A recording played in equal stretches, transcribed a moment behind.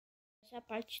essa é a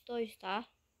parte 2, tá?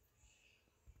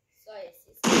 Só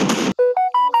esses. Eu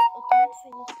tô muito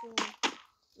feliz que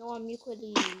o meu amigo,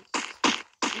 ele...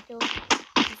 Então,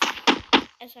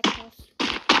 essa classe...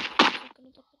 Só que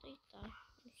não dá pra deitar.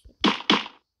 Não sei porquê.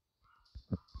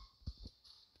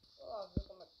 Ó, viu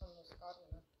como é que são meus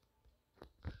caras, né?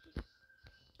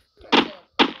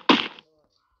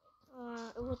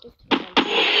 Ah, eu vou ter que trabalhar.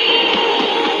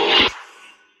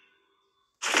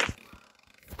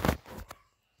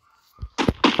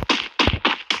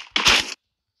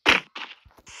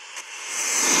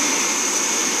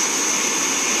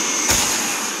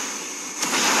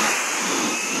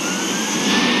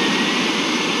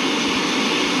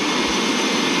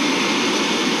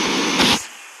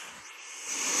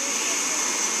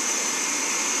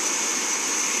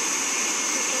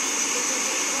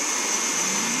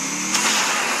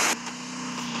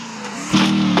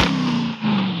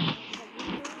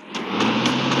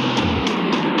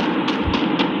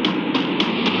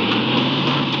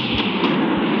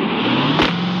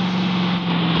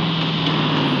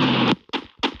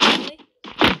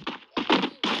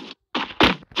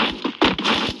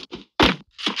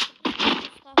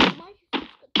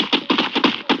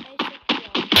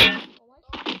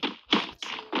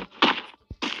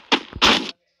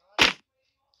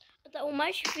 O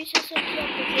mais difícil é esse aqui, ó,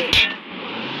 porque...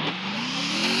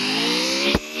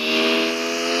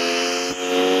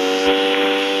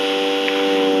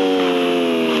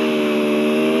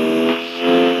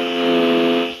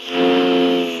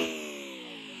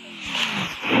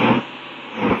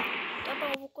 Tá bom,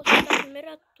 eu vou consertar a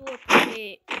primeira tua,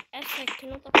 porque essa aqui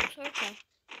não tá pra consertar.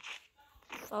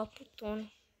 Fala pro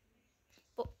Tony.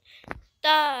 Pô,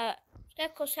 tá... Quer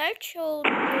que conserte ou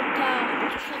não tá?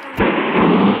 Tô chegando.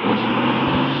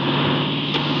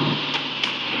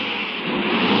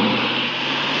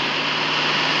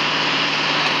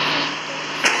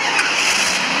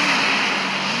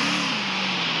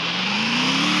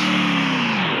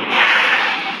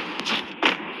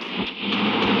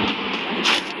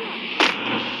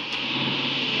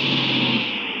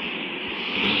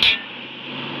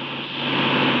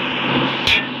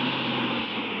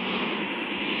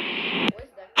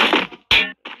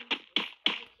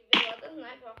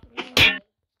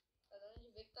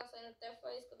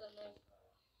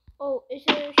 Ou, esse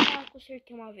eu já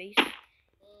consertei uma vez.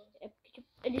 É porque, tipo,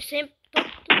 ele sempre...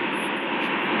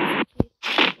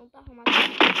 Não tá arrumado.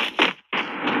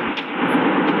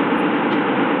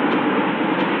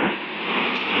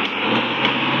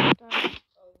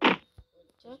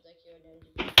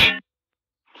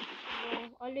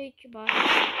 Bom, olha aí de baixo.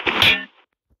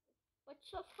 Pode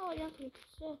só ficar olhando pra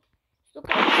você. Estou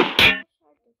querendo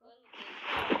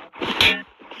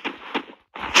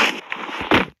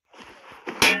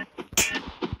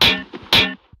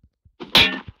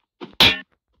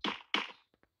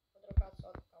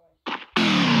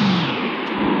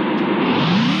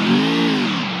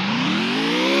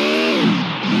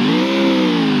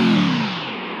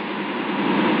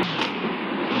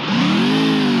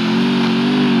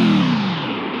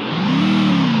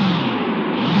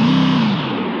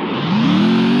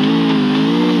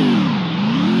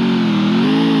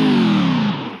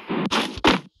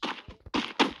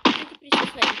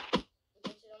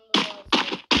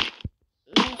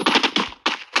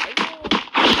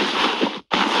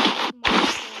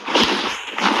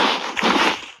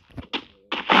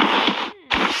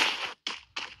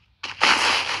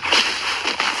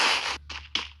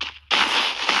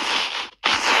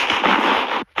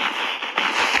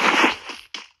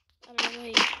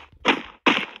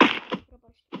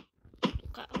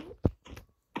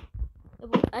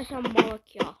essa mola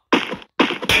aqui, ó.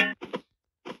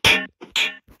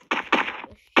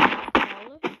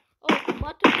 Oh,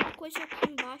 bota uma coisa aqui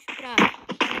embaixo pra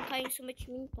não cair em cima de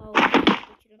mim, tá? Tô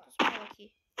tirando as molas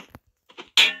aqui.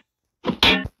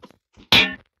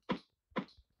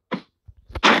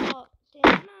 Ó,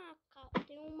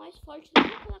 tem um mais forte do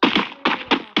que aquela casinha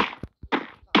lá.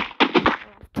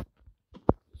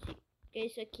 Porque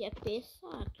esse aqui é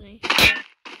pesado, hein?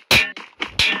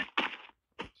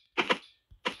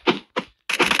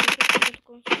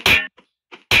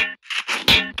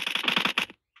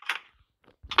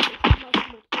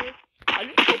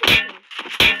 Olha o que eu tenho.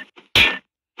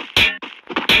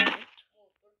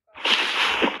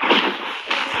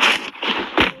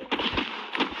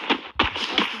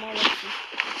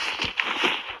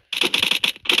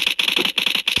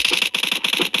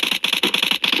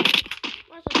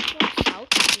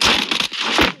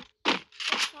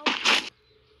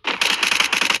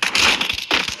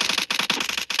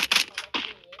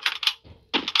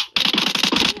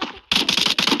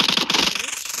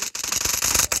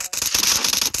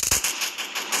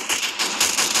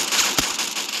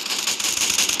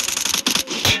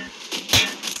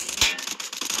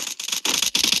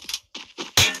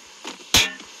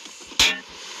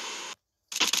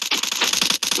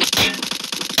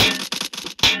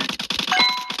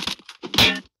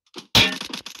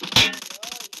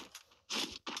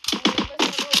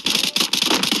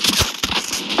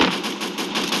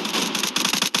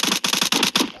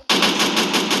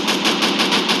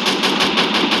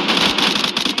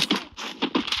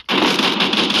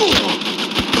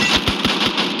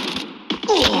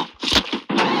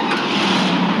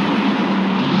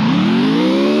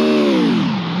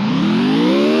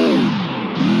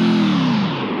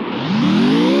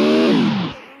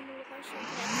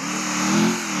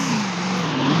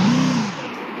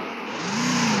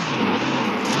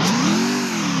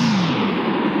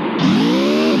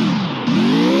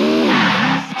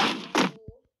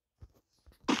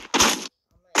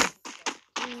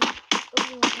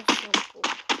 passar um pouco.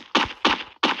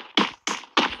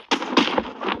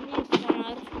 Amigo, tá na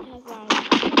hora de intervalo.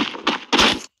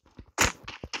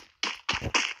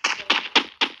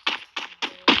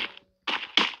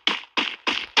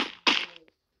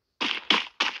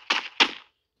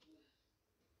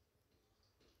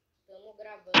 Estamos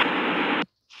gravando.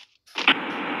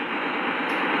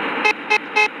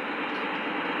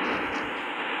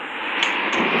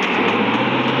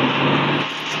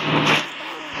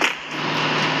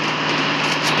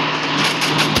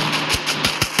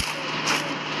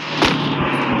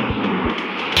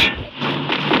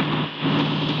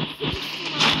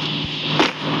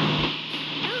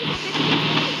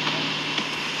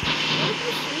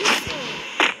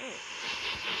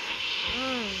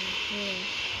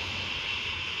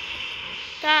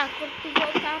 Tá, quando tu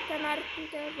voltar, tá na hora do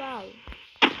intervalo.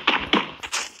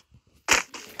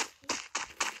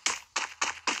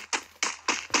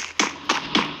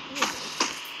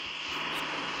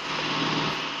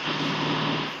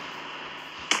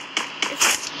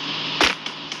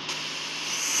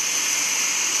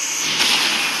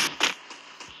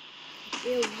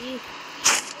 Eu vi.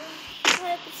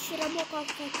 Olha, eu preciso tirar meu carro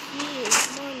aqui.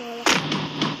 Mano, ela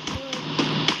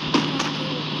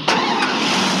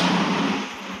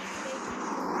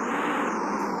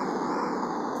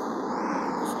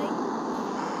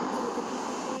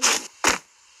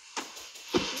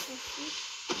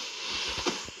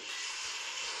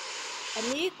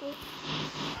amigo,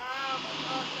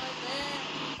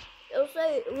 eu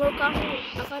sei, o meu carro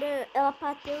agora ela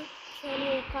bateu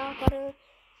no carro, agora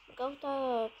o carro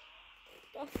tá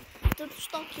tudo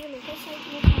estoquinho, não quer sair do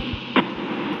meu carro.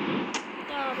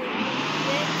 Tá,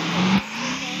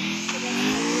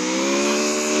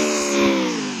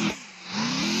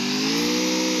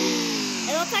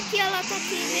 ela tá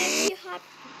aqui, vem aqui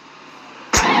rápido.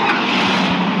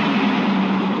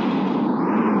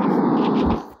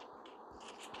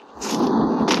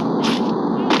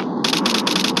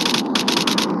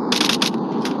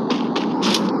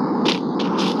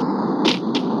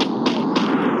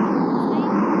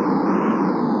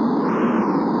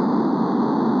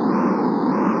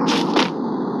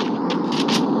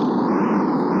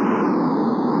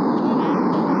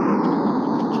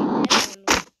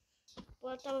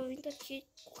 Ela tava vindo aqui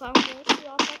com o carro e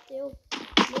lá bateu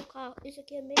meu carro. Isso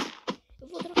aqui é meio... Eu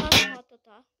vou trocar a rota,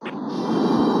 tá?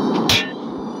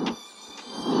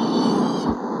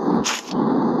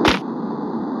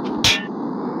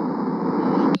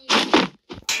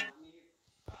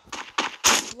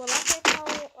 Vou lá pegar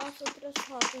as outras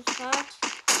rotas, tá?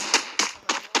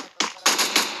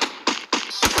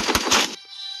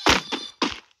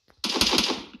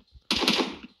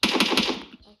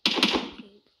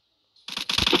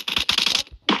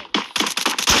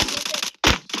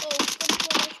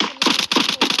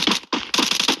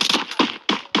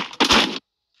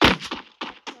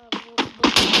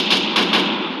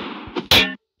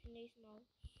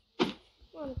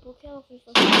 Mano, por que ela fez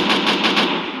fazer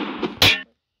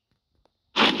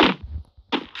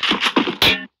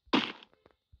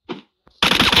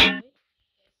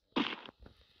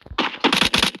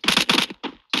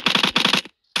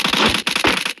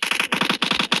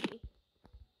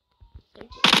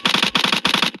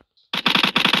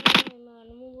ai,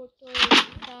 mano, não botou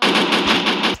tá.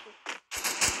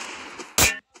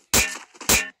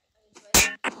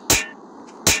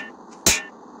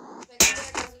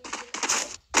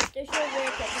 Deixa eu ver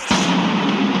aqui.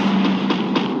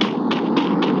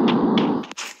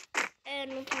 É,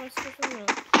 não tá mais escrito não.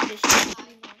 Deixa eu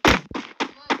ver.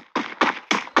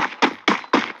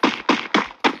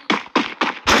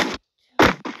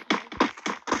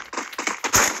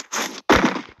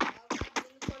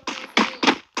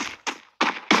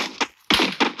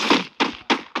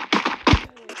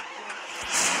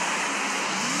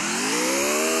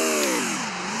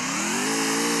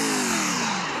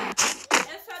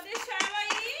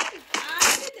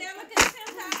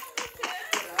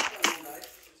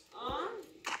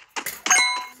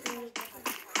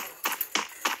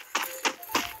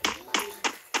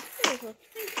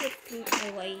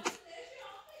 Aí.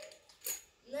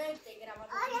 Não, tem gravado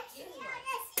aqui.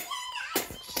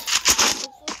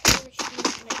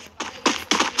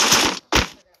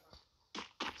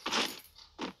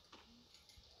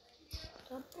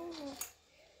 Tá bom.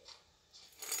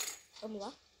 Vamos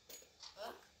lá?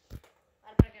 Hã?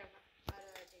 Para gravar.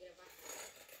 Para de gravar.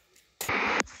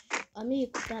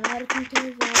 Amigo, tá na hora de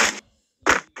intervalo.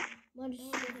 Mano,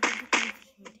 isso é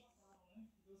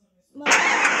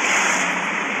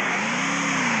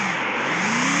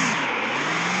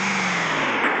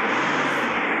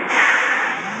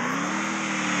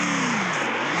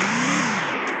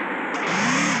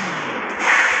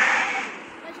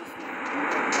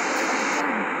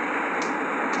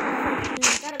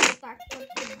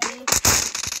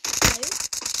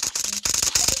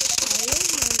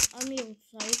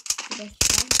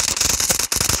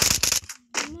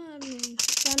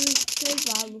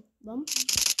cavalo. Vamos?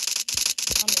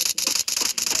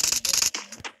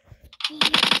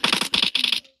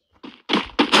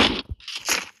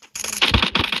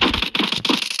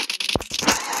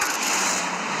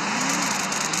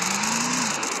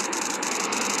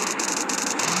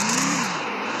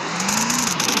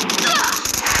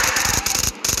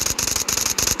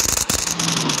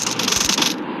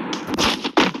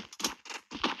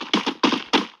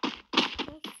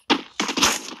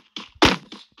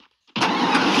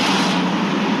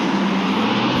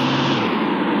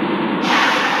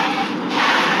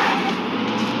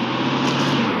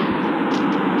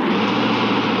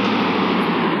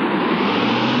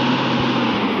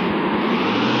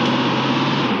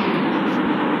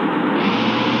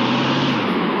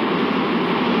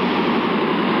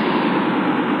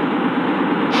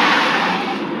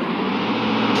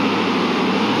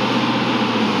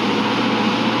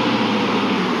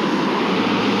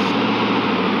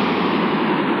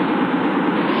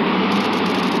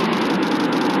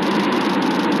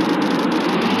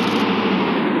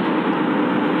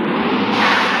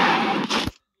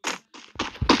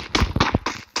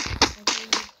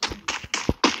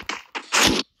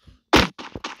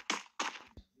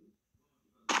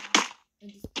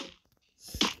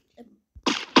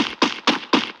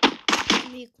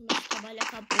 Amigo, nosso trabalho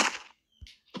acabou.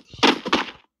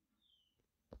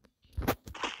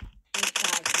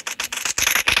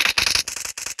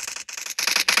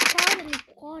 Corre, amigo,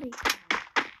 corre.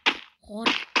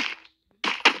 Corre.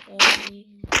 Corre.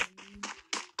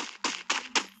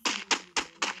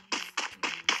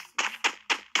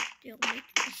 Tem alguém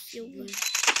que tá Silva.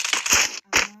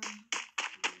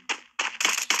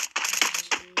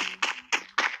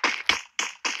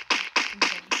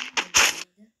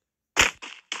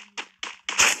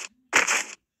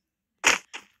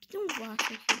 Tem um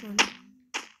vaso aqui, mano.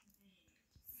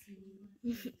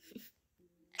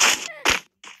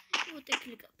 Vou ter que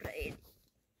ligar pra ele.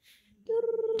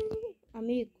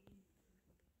 Amigo.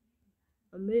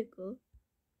 Amigo.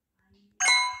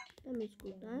 Tá me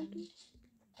escutando?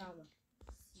 Calma.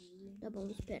 Tá bom,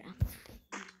 vou esperar.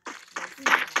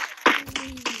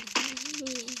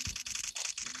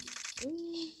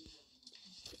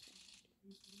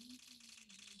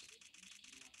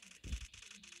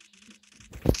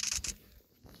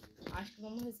 Acho que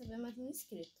vamos receber mais um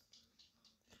inscrito.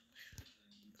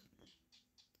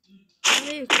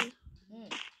 Amigo,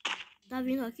 tá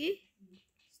vindo aqui?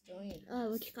 Estou indo. Ah, eu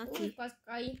vou ficar aqui. Ui, quase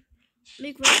caí.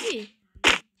 Amigo, vem aqui.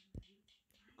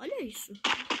 Olha isso.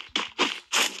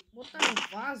 Botar no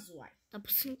vaso, uai. Tá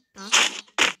pra sentar.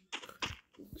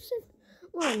 Você...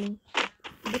 Mano,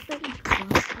 botar no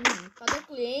vaso. Cadê o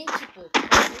cliente, pô?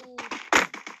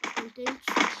 Entende?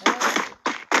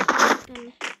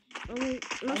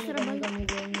 É. Nosso trabalho...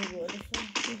 Amigo, olha só.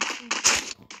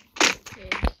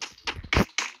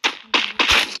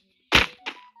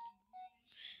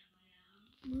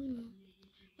 Mano,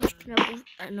 acho que não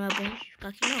é bom ficar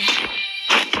aqui, não.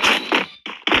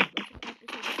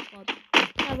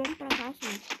 Tá, vamos pra cá,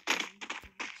 sim.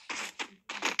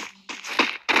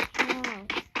 Tchau.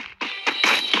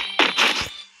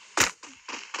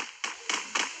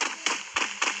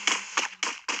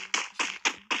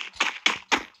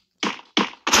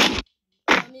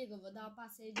 Amigo, eu vou dar um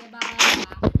passeio de barra.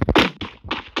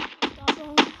 Tá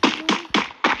bom.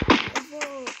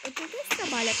 Eu tenho dois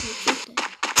trabalhos aqui no Twitter.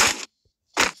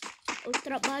 Eu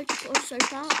trabalho de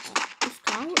consertar os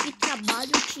carros e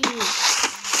trabalho de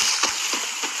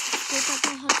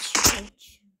consertar carro de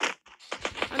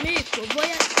amigo, eu vou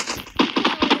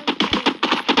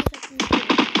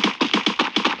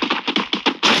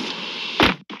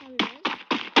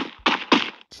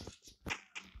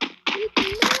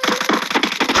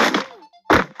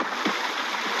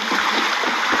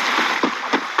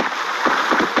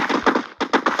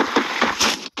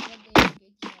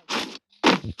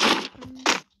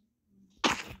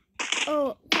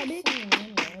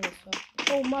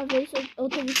uma vez eu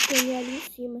teve que esconder ali em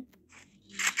cima.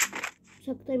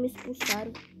 Só que me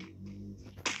expulsaram.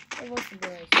 Eu vou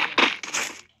subir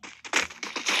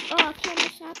Ó, aqui é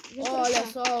mais chato. Olha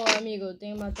só, amigo, eu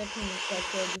tenho uma técnica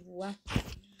que é de voar.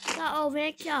 Tá, ó, vem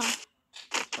aqui, ó.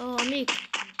 Ó, amigo.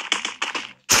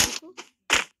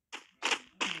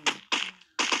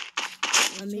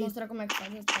 Vou te mostrar como é que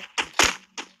faz essa técnica.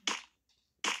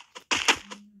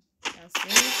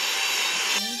 Assim.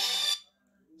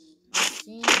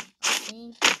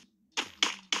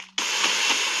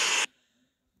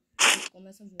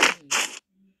 Começa a voar aí.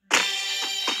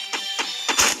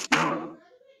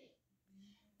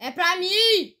 É pra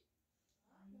mim!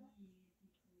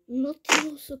 Meu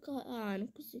Deus, cara. Ah, não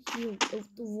conseguiu. Eu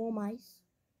vou mais.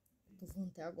 Tô voando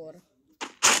até agora.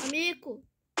 Amigo,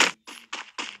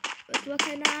 eu tô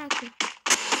aqui na água.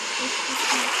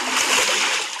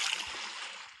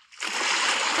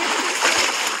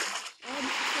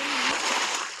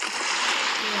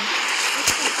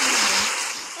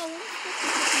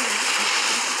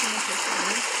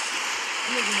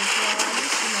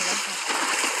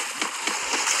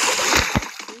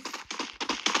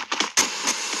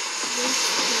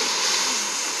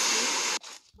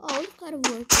 Ó, o cara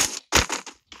voando.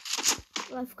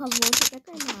 Vai ficar voando até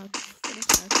cair na água.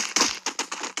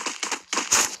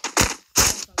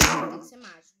 Tem que ser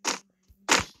mágico.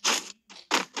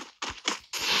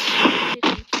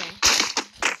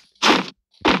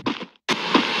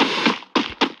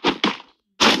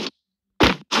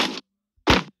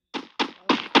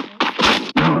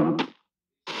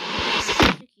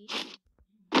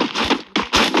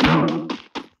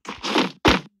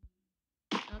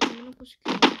 Ela também não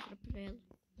conseguiu mostrar pra ela.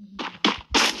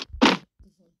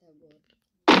 Até agora.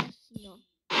 É assim, ó.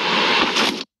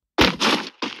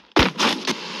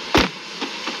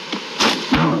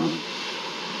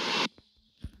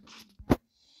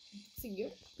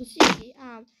 Conseguiu? Consegui.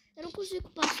 Ah, eu não consigo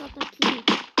passar daqui.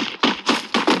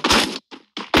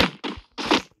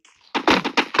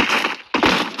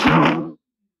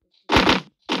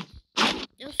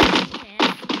 Eu sei que é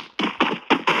essa.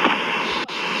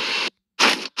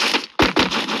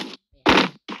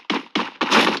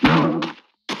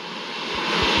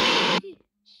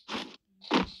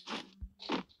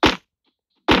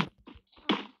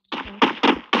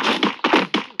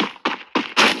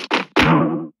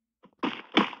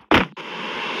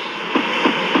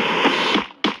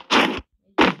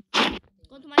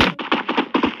 Quanto mais eu...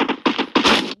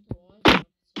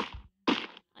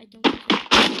 Aí tem um coisa.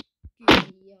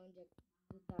 Aí onde é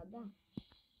que tá, dá?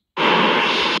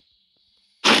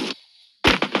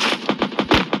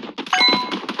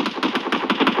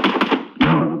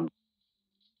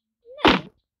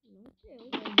 Não deu.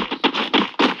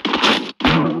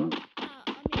 Ah,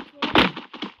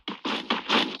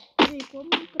 amigo, como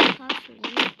ir pra cá, senhor?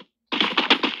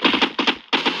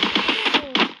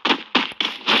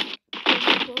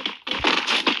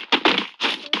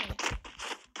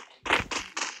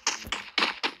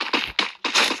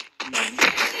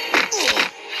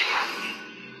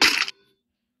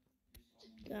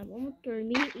 Tá, vamos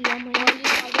dormir e amanhã Pode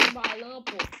fazer um balão,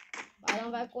 pô. O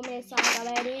balão vai começar,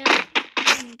 galerinha.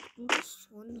 tô com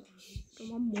sono.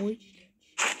 Tomar moita.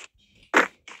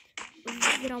 Eu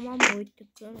vou virar uma moita,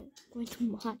 que eu não aguento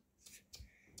mais.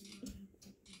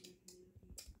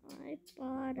 Ai,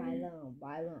 para. Balão,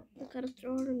 balão. Eu quero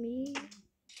dormir.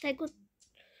 Sai com...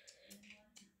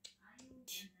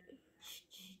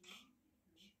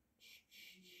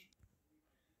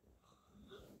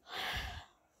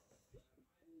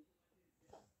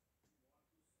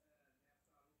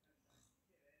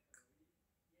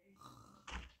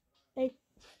 Ai.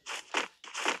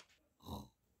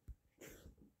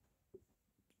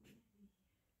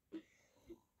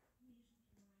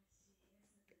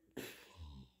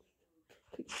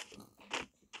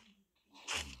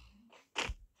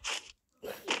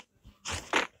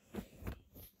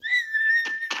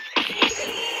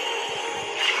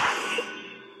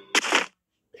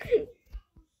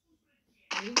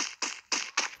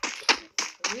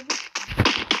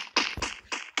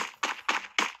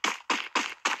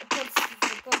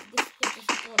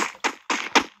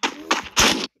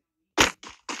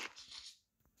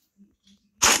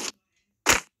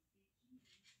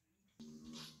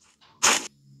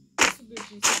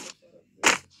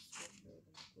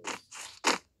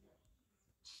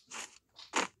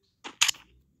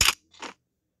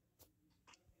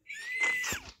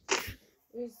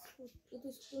 Eu tô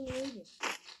escutando ele.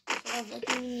 Ela vai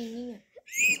ter menininha.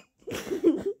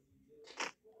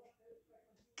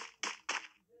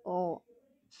 Ó.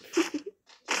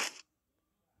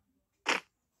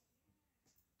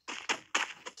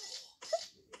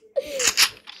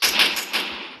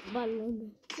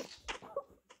 Balando.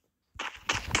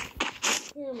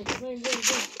 Vem.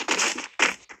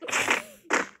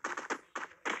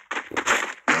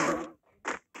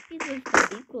 Isso vai ficar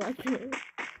bem claro.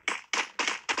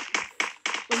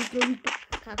 Vamos pro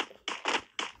macaco.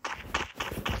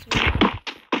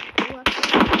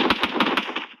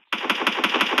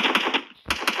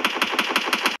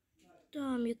 Tá,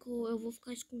 amigo, eu vou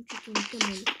ficar escondido no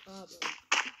tamanho.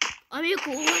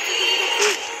 Amigo, o macaco tá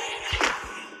aqui.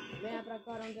 Venha pra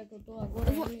cá onde é que eu tô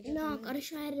agora. Não, agora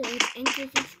já era. Entre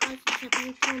as duas casas já tá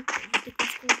no canto. Vou ter que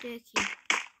esconder aqui.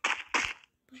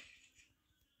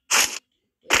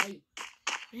 Aí.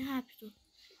 Bem rápido.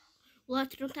 O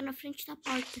ladrão tá na frente da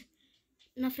porta.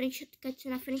 Na frente, quer dizer,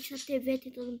 na frente da TV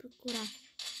tentando procurar.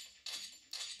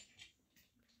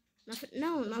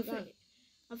 Não, na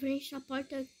frente da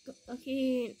porta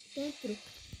aqui dentro.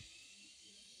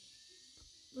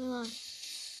 Vai lá.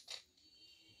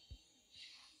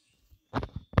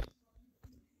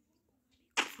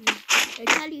 Ele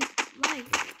tá ali, vai.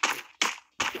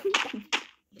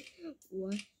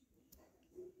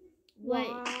 Ué.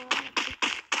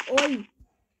 Oi.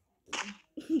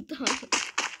 Tá.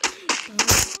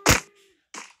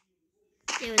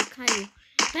 Ele caiu.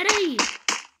 Peraí.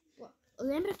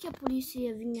 Lembra que a polícia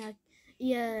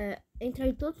ia entrar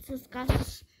em todas as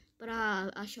casas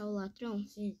pra achar o ladrão?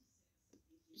 Sim.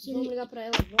 Vamos ligar pra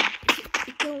ela, vamos.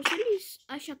 Então, se eles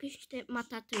acharem que a gente tem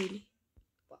matado ele.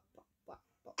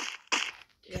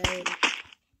 E aí?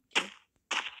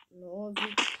 9.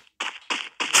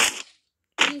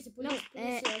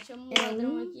 Polícia, achamos um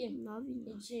ladrão aqui. 9. A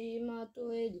gente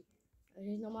matou ele. A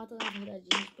gente não matou, na verdade,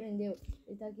 a gente prendeu.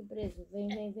 Ele tá aqui preso.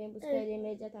 Vem buscar ele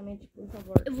imediatamente, por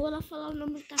favor. Eu vou lá falar o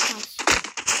número da casa.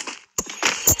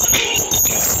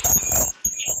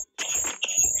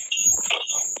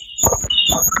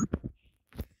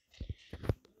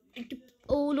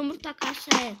 O número da caixa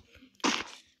é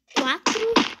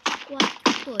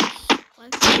 442.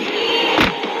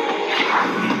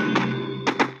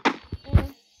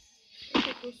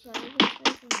 Eu tô saindo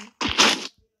também.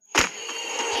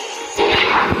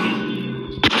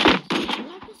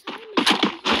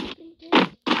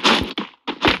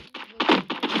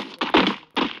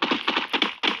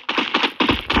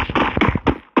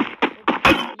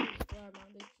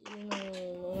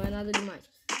 Não é nada demais.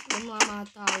 Vamos lá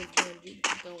matar os bandidos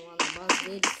que estão lá na base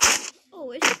deles.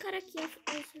 Oh, esse cara aqui é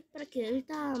pra quê? Ele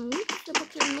tá muito tempo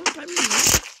porque ele não dorme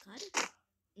mais, cara.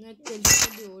 Não é que ele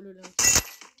fica de olho, né?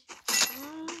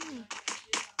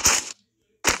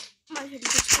 Mas ele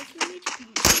tem que dormir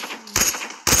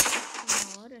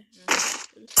uma hora, né?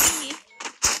 Eu sei.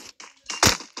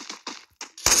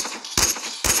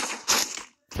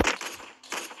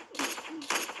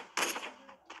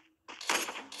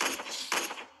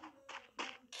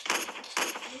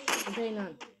 Não tem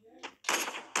nada.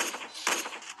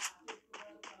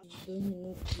 2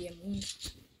 minutos e é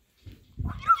muito.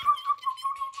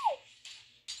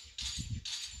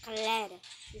 Galera,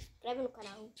 se inscreve no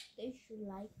canal, deixa o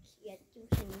like e ativa o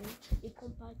sininho e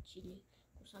compartilha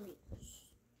com os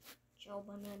amigos. Tchau,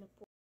 banana.